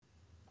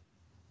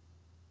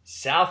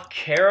South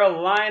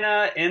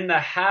Carolina in the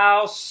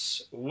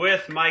house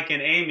with Mike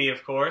and Amy,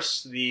 of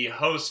course, the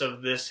hosts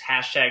of this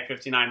Hashtag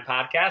 59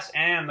 podcast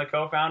and the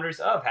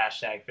co-founders of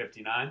Hashtag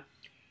 59.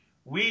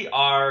 We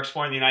are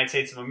exploring the United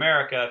States of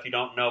America, if you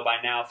don't know by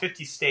now,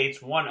 50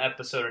 states, one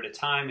episode at a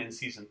time in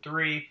season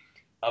 3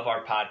 of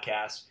our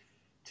podcast.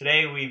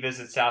 Today we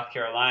visit South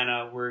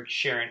Carolina. We're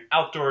sharing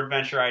outdoor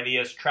adventure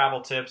ideas,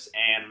 travel tips,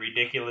 and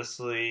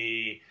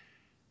ridiculously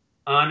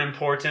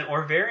unimportant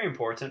or very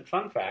important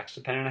fun facts,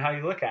 depending on how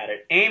you look at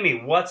it.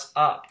 Amy, what's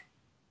up?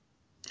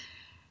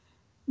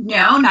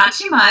 No, not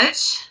too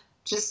much.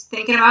 Just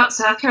thinking about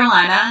South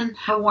Carolina and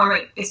how warm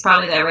it is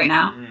probably there right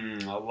now.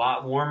 A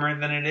lot warmer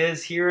than it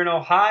is here in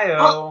Ohio.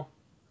 Oh,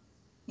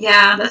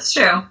 yeah, that's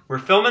true. We're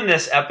filming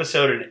this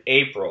episode in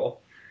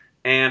April,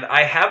 and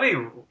I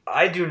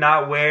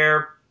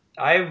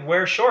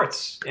wear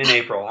shorts in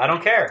April. I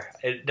don't care.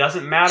 It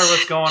doesn't matter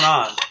what's going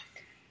on.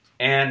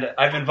 And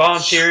I've been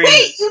volunteering.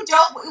 Wait, you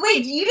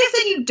just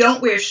said you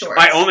don't wear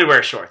shorts. I only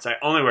wear shorts. I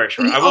only wear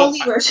shorts.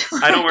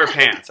 I don't wear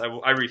pants.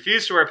 I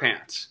refuse to wear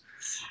pants.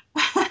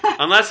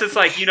 Unless it's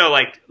like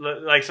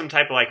some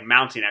type of like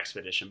mountain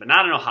expedition, but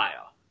not in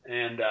Ohio.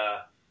 And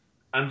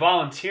I'm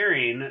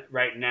volunteering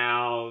right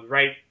now,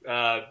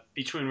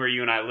 between where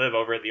you and I live,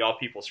 over at the All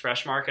People's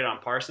Fresh Market on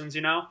Parsons,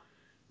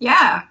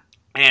 Yeah.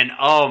 And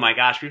oh my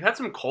gosh, we've had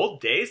some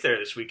cold days there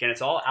this weekend.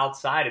 It's all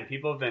outside, and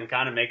people have been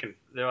kind of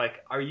they're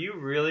like, are you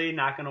really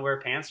not going to wear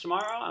pants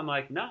tomorrow? I'm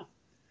like, no.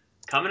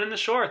 Coming in the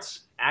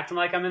shorts, acting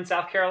like I'm in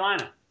South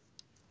Carolina.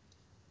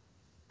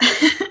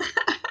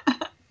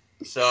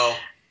 So.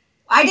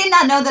 I did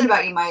not know that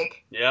about you,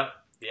 Mike. Yep.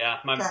 Yeah.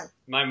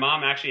 My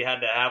mom actually had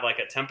to have like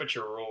a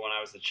temperature rule when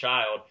I was a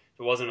child. If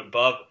it wasn't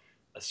above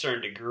a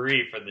certain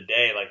degree for the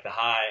day, like the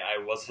high,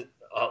 I wasn't.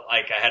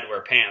 I had to wear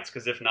pants,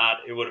 because if not,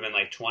 it would have been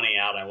like 20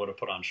 out, and I would have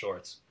put on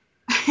shorts.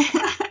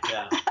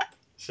 Yeah.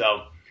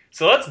 So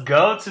let's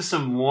go to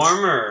some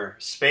warmer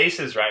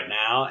spaces right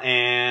now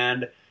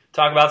and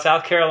talk about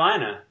South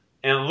Carolina.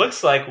 And it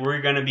looks like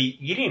we're going to be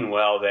eating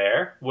well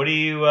there. What do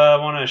you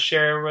want to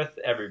share with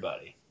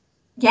everybody?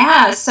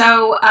 Yeah,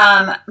 so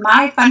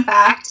my fun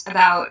fact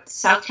about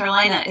South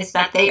Carolina is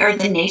that they are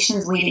the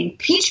nation's leading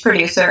peach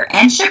producer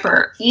and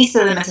shipper east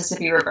of the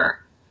Mississippi River.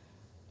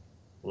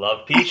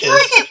 Love peaches.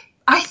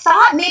 I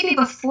thought maybe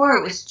before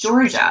it was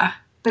Georgia,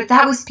 but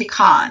that was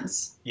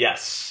pecans.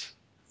 Yes.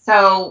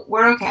 So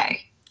we're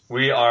okay.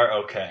 We are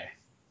okay.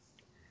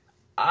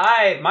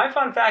 My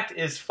fun fact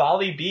is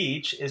Folly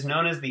Beach is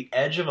known as the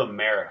Edge of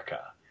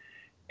America.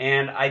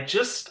 And I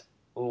just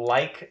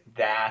like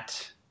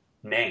that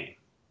name.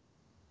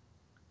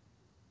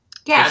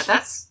 Yeah,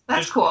 that's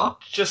cool.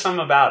 Just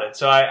something about it.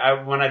 So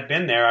I when I've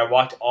been there, I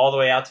walked all the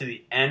way out to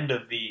the end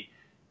of the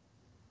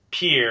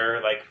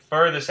pier, like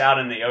furthest out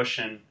in the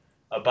ocean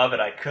above it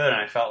I could,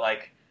 and I felt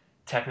like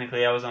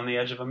technically I was on the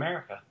edge of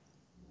America.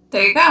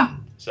 There you go.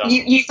 So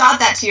you thought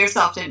that to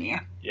yourself, didn't you?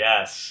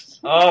 Yes.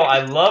 Oh,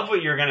 I love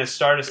what you're going to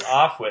start us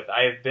off with.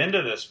 I have been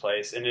to this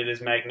place, and it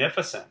is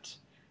magnificent.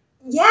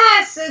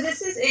 Yeah, so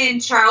this is in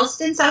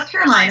Charleston, South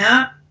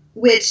Carolina,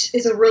 which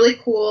is a really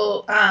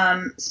cool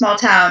small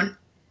town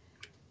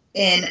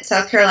in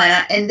South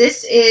Carolina. And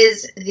this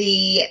is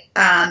the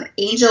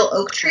Angel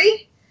Oak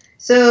Tree.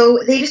 So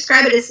they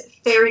describe it as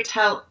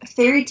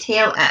fairy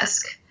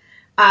tale-esque.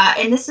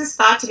 And this is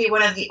thought to be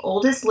one of the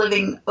oldest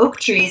living oak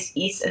trees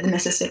east of the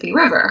Mississippi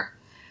River.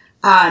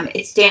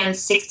 It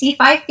stands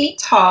 65 feet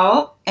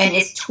tall and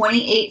is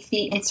 28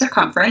 feet in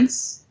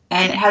circumference,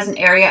 and it has an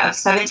area of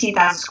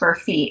 17,000 square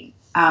feet,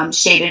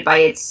 shaded by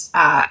its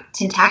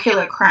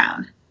tentacular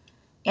crown.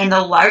 And the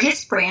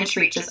largest branch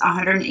reaches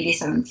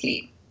 187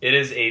 feet. It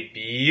is a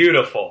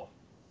beautiful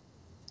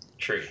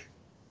tree.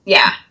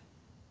 Yeah.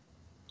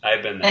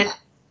 I've been there. And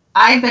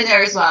I've been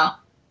there as well.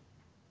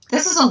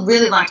 This was a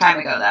really long time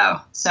ago, though.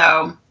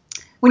 So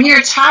when you're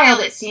a child,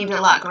 it seemed a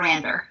lot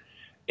grander.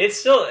 It's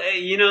still,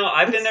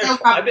 I've been there. Still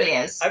probably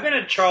is. I've been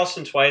to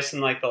Charleston twice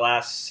in like the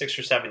last 6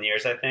 or 7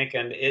 years, I think,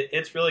 and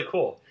it's really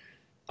cool.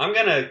 I'm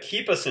going to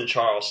keep us in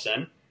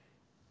Charleston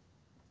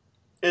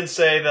and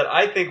say that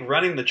I think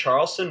running the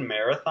Charleston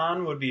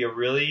Marathon would be a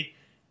really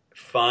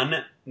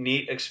fun,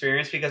 neat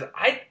experience, because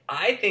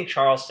I think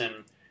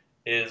Charleston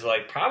is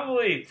like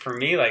probably, for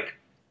me, like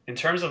in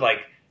terms of like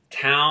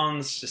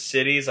towns to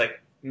cities, like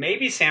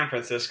maybe San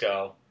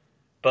Francisco,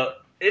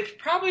 but it's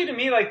probably to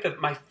me like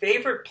my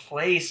favorite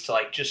place to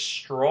like just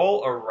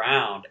stroll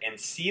around and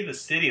see the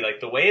city,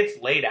 like the way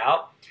it's laid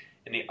out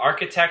and the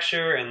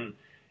architecture, and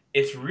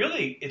it's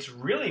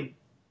really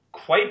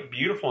quite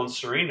beautiful and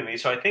serene to me.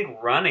 So I think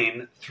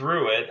running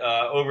through it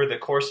over the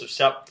course of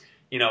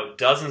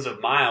dozens of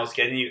miles,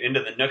 getting you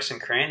into the nooks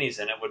and crannies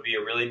in it would be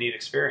a really neat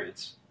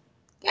experience.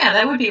 Yeah,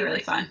 that would be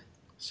really fun.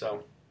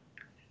 So,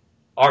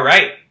 all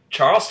right,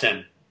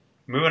 Charleston,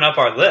 moving up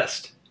our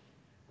list.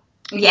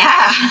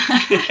 Yeah.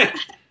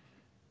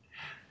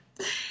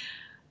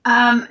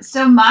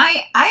 So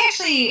my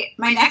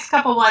next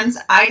couple ones,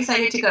 I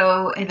decided to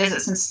go and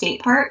visit some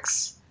state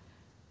parks.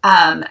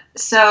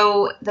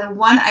 So the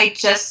one I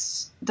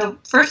just the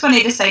first one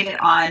I decided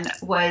on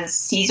was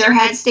Caesar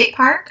Head State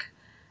Park.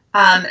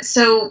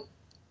 So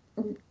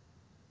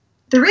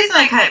the reason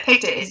I kind of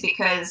picked it is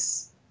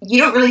because you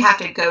don't really have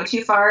to go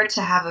too far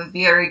to have a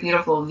very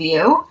beautiful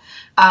view.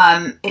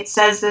 It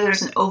says that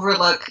there's an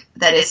overlook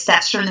that is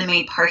steps from the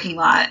main parking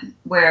lot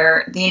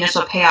where the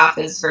initial payoff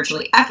is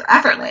virtually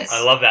effortless.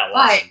 I love that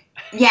line.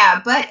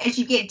 But as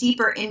you get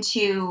deeper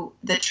into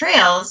the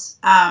trails,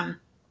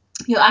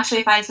 you'll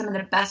actually find some of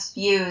the best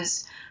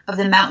views of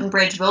the Mountain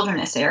Bridge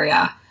Wilderness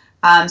area.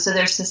 So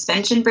there's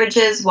suspension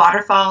bridges,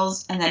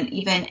 waterfalls, and then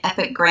even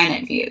epic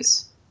granite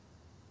views.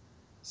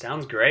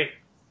 Sounds great.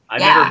 I've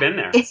never been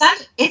there.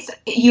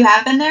 You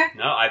have been there?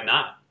 No, I've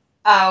not.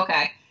 Oh,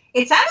 okay.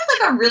 It sounded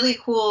like a really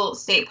cool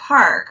state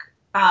park.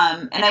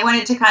 And I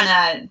wanted to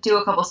kind of do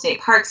a couple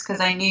state parks because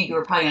I knew you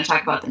were probably going to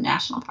talk about the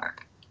national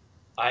park.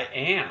 I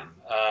am.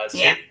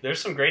 There's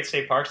some great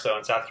state parks, though,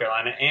 in South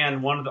Carolina.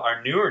 And one of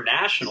our newer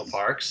national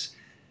parks,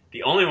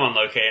 the only one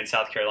located in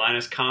South Carolina,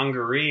 is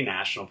Congaree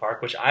National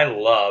Park, which I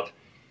love.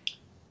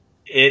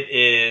 It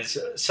is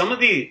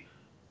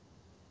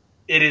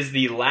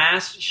the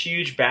last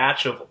huge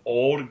batch of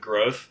old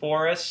growth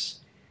forests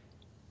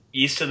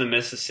east of the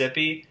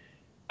Mississippi.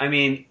 I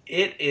mean,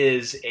 it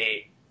is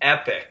a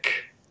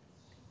epic.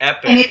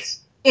 And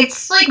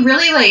it's like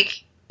really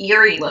like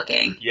eerie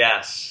looking.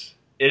 Yes.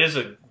 It is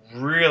a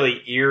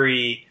really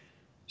eerie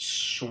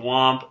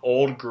swamp,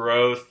 old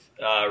growth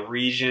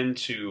region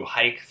to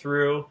hike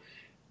through.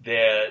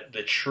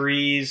 The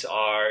trees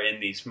are in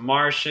these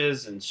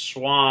marshes and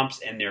swamps,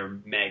 and they're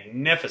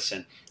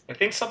magnificent. I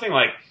think something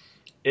like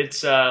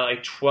it's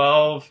like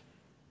 12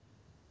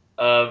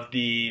 of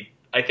the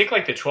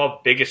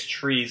 12 biggest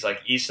trees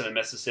like east of the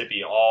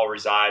Mississippi all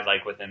reside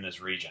like within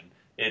this region.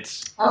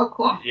 It's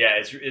cool. Yeah,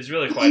 it's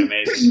really quite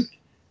amazing.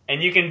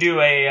 And you can do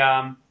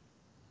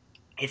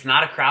it's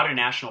not a crowded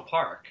national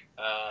park.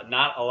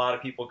 Not a lot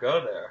of people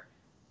go there,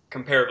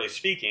 comparably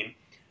speaking.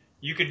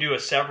 You could do a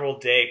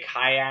several-day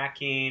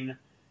kayaking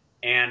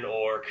and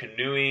or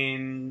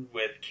canoeing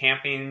with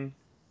camping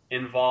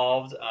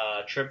involved,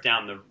 trip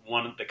down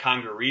the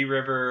Congaree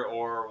River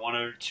or one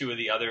or two of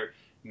the other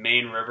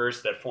main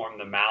rivers that form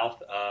the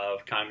mouth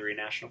of Congaree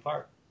National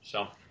Park.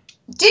 So,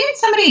 didn't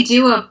somebody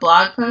do a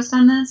blog post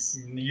on this?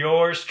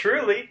 Yours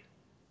truly.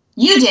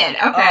 You did?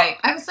 Okay.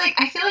 I was like,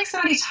 I feel like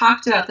somebody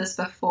talked about this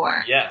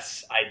before.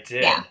 Yes, I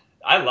did. Yeah.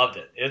 I loved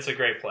it. It's a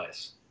great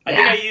place.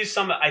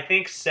 I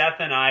think Seth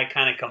and I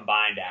kind of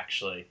combined,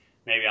 actually,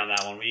 maybe on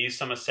that one. We used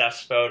some of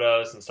Seth's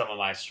photos and some of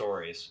my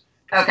stories.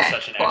 Okay, he's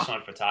such an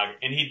excellent photographer.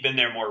 And he'd been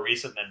there more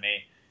recent than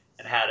me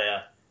and had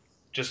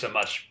just a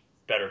much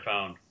better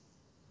phone.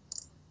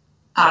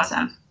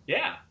 Awesome. So,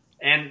 yeah.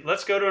 And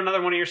let's go to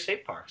another one of your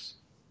state parks.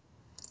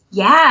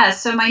 Yeah,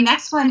 so my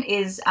next one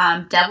is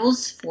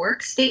Devil's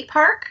Fork State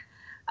Park.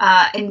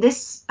 And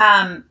this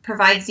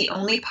provides the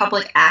only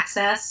public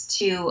access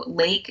to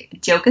Lake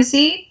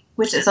Jocassee,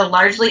 which is a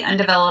largely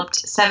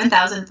undeveloped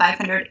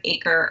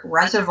 7,500-acre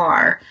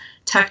reservoir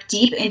tucked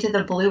deep into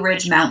the Blue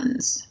Ridge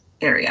Mountains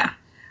area.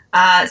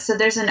 So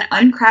there's an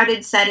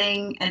uncrowded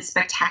setting and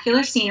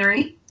spectacular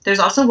scenery. There's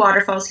also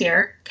waterfalls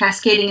here,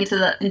 cascading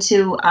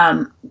into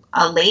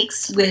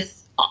lakes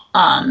with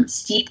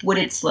steep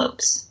wooded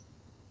slopes.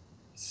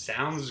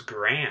 Sounds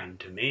grand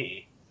to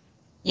me.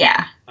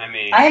 Yeah. I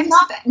mean, I have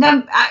not been,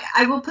 no,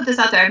 I will put this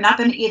out there. I've not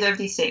been to either of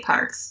these state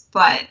parks,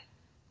 but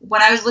when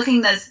I was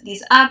looking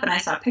these up and I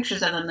saw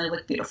pictures of them, they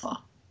look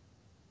beautiful.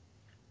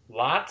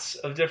 Lots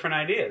of different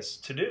ideas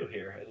to do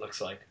here, it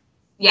looks like.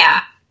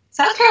 Yeah.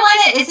 South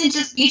Carolina isn't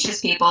just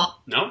beaches, people.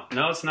 No,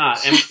 it's not.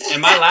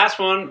 And my last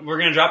one, we're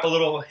going to drop a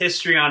little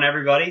history on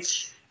everybody.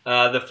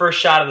 The first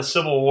shot of the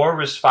Civil War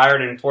was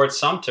fired in Fort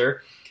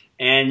Sumter,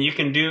 and you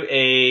can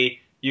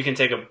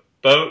take a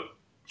boat,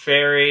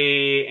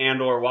 ferry,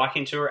 and or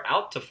walking tour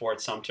out to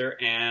Fort Sumter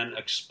and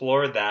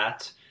explore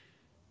that.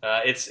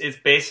 It's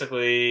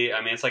basically,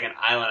 I mean, it's like an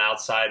island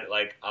outside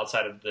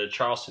of the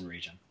Charleston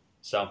region.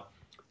 So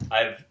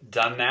I've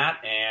done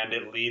that, and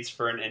it leads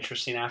for an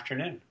interesting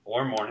afternoon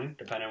or morning,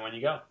 depending on when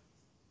you go.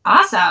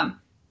 Awesome.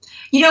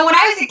 You know, when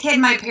I was a kid,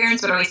 my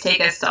parents would always take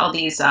us to all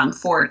these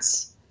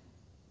forts.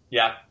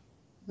 Yeah.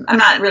 I'm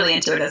not really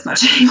into it as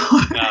much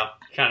anymore. No,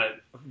 kind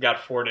of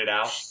got forted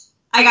out.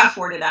 I got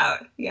forted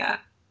out, yeah.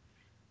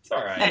 It's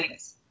all right.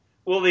 Anyways.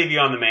 We'll leave you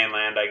on the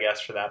mainland, I guess,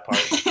 for that part.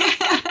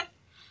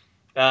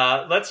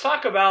 Let's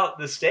talk about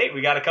the state. We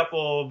got a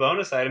couple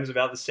bonus items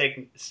about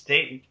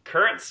the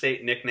current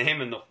state nickname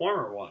and the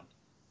former one.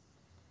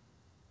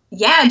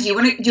 Yeah, do you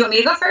want me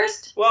to go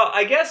first? Well,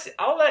 I guess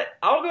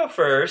I'll go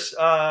first.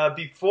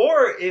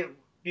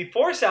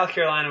 Before South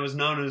Carolina was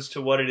known as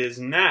to what it is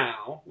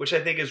now, which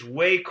I think is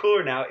way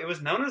cooler now, it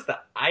was known as the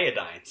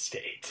Iodine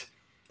State.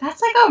 That's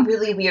like a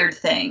really weird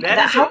thing. Right?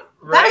 That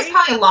was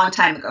probably a long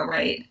time ago,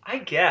 right? I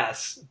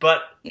guess,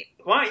 but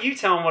why don't you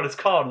tell them what it's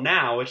called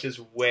now, which is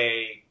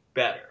way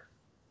better.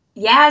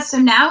 Yeah, so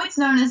now it's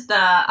known as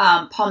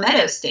the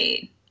Palmetto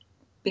State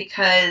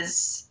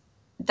because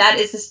that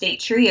is the state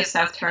tree of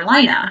South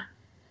Carolina.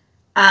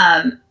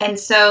 And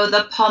so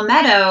the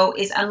palmetto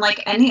is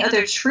unlike any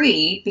other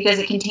tree because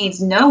it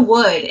contains no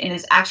wood and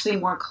is actually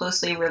more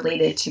closely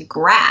related to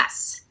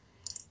grass.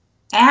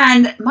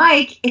 And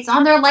Mike, it's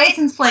on their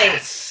license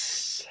plate.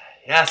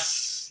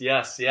 Yes.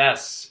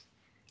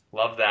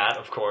 Love that,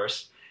 of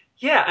course.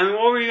 Yeah, I mean,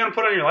 what were you going to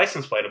put on your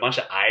license plate? A bunch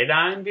of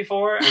iodine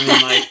before? I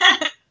mean,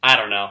 like, I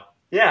don't know.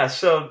 Yeah,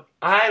 so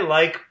I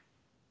like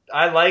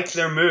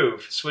their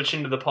move,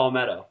 switching to the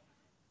palmetto.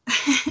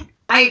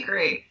 I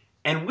agree.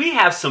 And we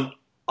have some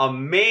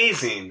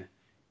amazing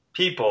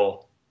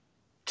people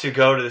to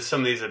go to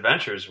some of these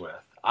adventures with,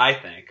 I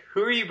think.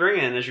 Who are you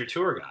bringing as your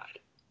tour guide?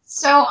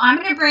 So I'm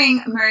going to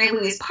bring Mary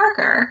Louise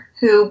Parker,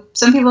 who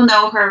some people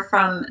know her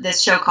from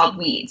this show called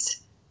Weeds.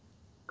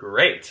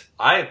 Great.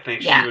 I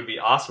think she would be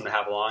awesome to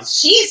have along.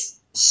 She's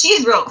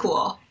real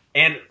cool.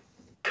 And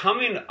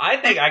I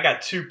think I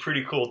got two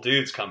pretty cool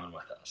dudes coming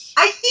with us.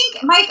 I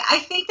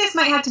think this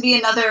might have to be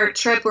another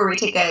trip where we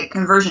take a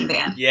conversion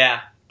van. Yeah.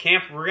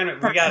 Camp. We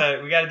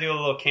gotta do a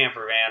little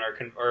camper van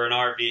or an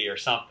RV or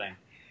something.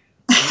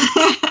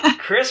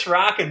 Chris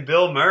Rock and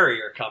Bill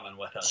Murray are coming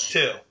with us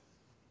too.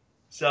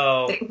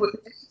 So,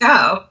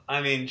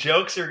 I mean,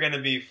 jokes are going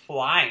to be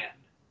flying.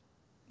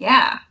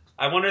 Yeah.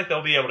 I wonder if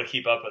they'll be able to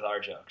keep up with our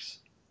jokes.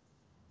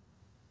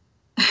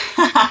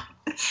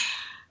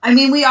 I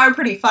mean, we are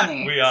pretty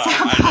funny. We are.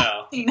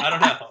 I know.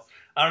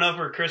 I don't know if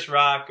we're Chris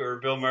Rock or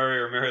Bill Murray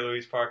or Mary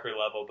Louise Parker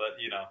level, but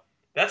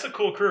that's a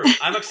cool crew.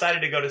 I'm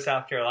excited to go to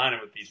South Carolina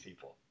with these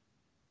people.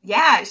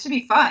 Yeah, it should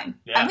be fun.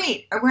 Yeah.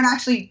 Wait, we're not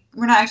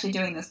actually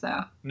doing this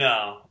though.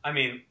 No, I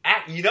mean,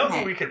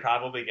 who we could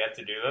probably get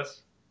to do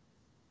this?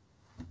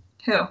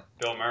 Who?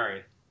 Bill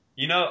Murray.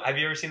 Have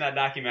you ever seen that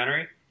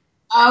documentary?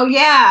 Oh,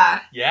 yeah.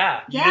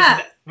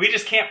 Yeah. We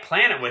just can't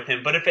plan it with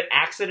him, but if it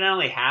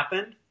accidentally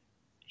happened,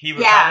 he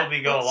would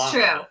probably go along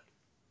with it.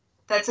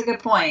 That's a good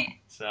point.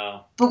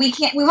 So, but we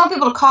won't be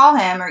able to call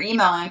him or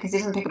email him because he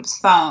doesn't pick up his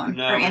phone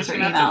or answer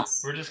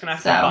emails. We're just going to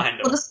have to find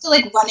him. We'll just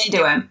run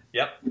into him.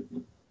 Yep.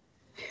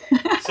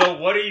 So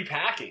what are you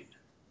packing?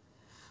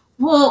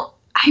 Well,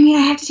 I mean,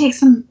 I have to take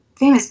some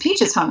famous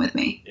peaches home with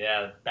me.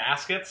 Yeah,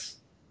 baskets?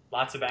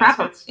 Lots of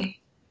baskets?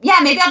 Probably. Yeah,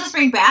 maybe I'll just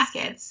bring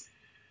baskets.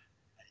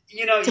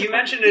 You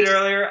mentioned it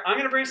earlier. I'm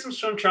going to bring some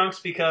swim trunks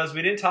because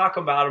we didn't talk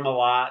about them a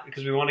lot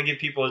because we want to give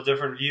people a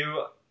different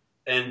view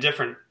and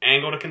different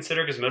angle to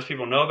consider because most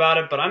people know about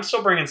it. But I'm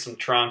still bringing some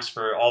trunks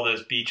for all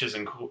those beaches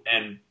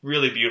and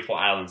really beautiful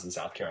islands in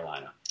South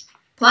Carolina.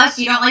 Plus,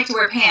 you don't like to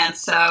wear pants,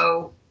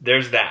 so...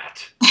 There's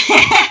that.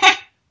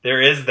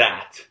 There is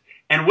that.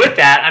 And with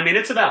that, I mean,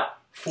 it's about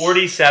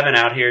 47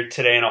 out here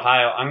today in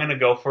Ohio. I'm going to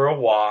go for a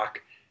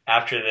walk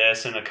after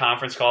this and a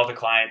conference call with a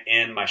client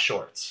in my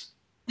shorts.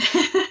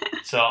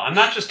 So I'm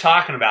not just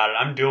talking about it.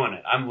 I'm doing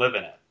it. I'm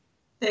living it.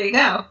 There you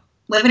go.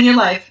 Living your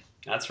life.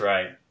 That's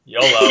right.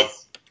 YOLO.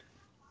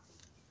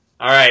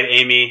 All right,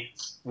 Amy.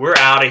 We're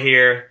out of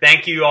here.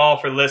 Thank you all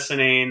for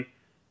listening.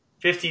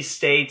 50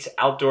 States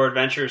Outdoor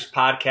Adventures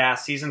Podcast,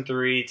 Season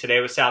 3,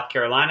 today with South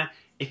Carolina.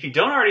 If you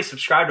don't already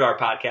subscribe to our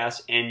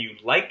podcast and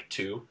you'd like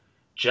to,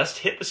 just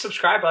hit the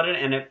subscribe button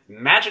and it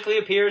magically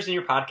appears in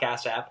your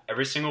podcast app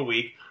every single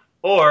week.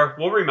 Or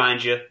we'll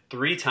remind you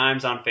 3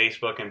 times on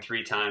Facebook and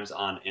 3 times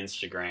on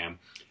Instagram.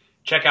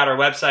 Check out our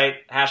website,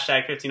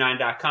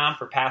 hashtag59.com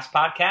for past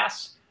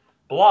podcasts,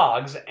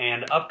 blogs,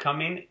 and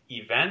upcoming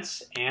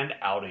events and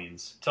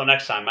outings. Till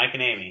next time, Mike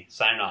and Amy,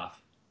 signing off.